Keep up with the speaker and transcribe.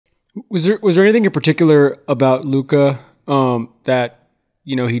Was there anything in particular about Luka that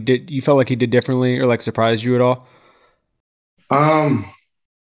he did? You felt like he did differently, or like surprised you at all? Um,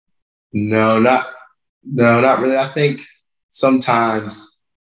 no, not really. I think sometimes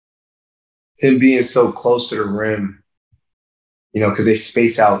him being so close to the rim, because they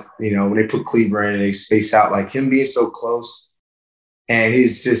space out, when they put Cleaver in, they space out, like him being so close, and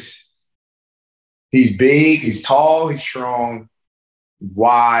he's big, he's tall, he's strong,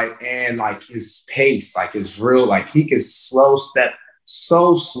 wide, and like his pace, like is real, like he can slow step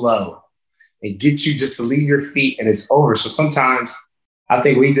so slow and get you just to leave your feet and it's over. So sometimes I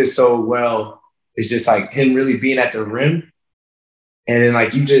think we did so well is just like him really being at the rim. And then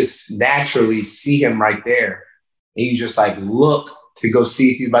like you just naturally see him right there. And you just like look to go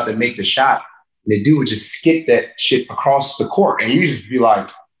see if he's about to make the shot. And the dude would just skip that shit across the court. And you just be like,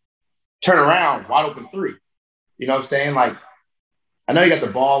 turn around, wide open three. You know what I'm saying? Like, I know he got the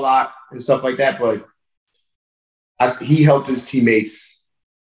ball a lot and stuff like that, but he helped his teammates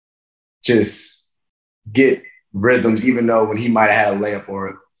just get rhythms, even though when he might have had a layup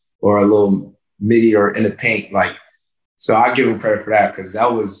or a little midi or in the paint. Like, so I give him credit for that because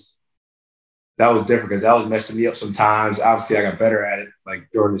that was different because that was messing me up sometimes. Obviously, I got better at it like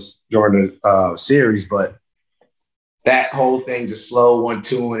during the series, but that whole thing just slow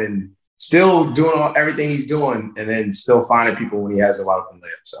 1-2 and still doing everything he's doing, and then still finding people when he has a lot of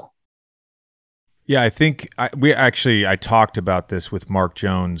layup. So. Yeah, I think I talked about this with Mark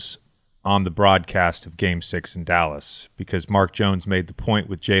Jones on the broadcast of Game 6 in Dallas because Mark Jones made the point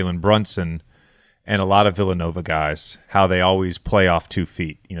with Jalen Brunson and a lot of Villanova guys how they always play off 2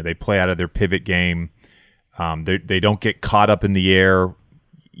 feet. They play out of their pivot game. They don't get caught up in the air,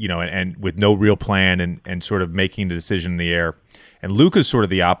 and with no real plan and sort of making the decision in the air. And Luka's sort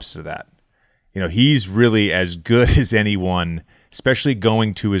of the opposite of that. He's really as good as anyone, especially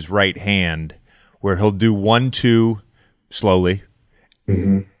going to his right hand, where he'll do 1-2 slowly,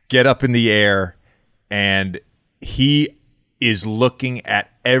 get up in the air, and he is looking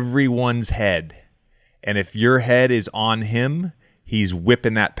at everyone's head. And if your head is on him, he's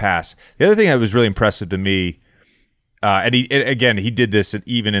whipping that pass. The other thing that was really impressive to me, and he did this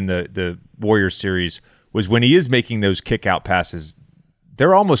even in the Warriors series, was when he is making those kick out passes,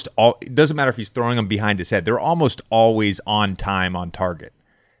 they're almost all, it doesn't matter if he's throwing them behind his head, they're almost always on time, on target.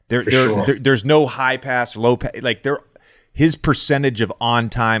 There's no high pass, low pass. Like his percentage of on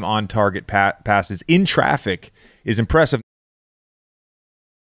time, on target passes in traffic is impressive.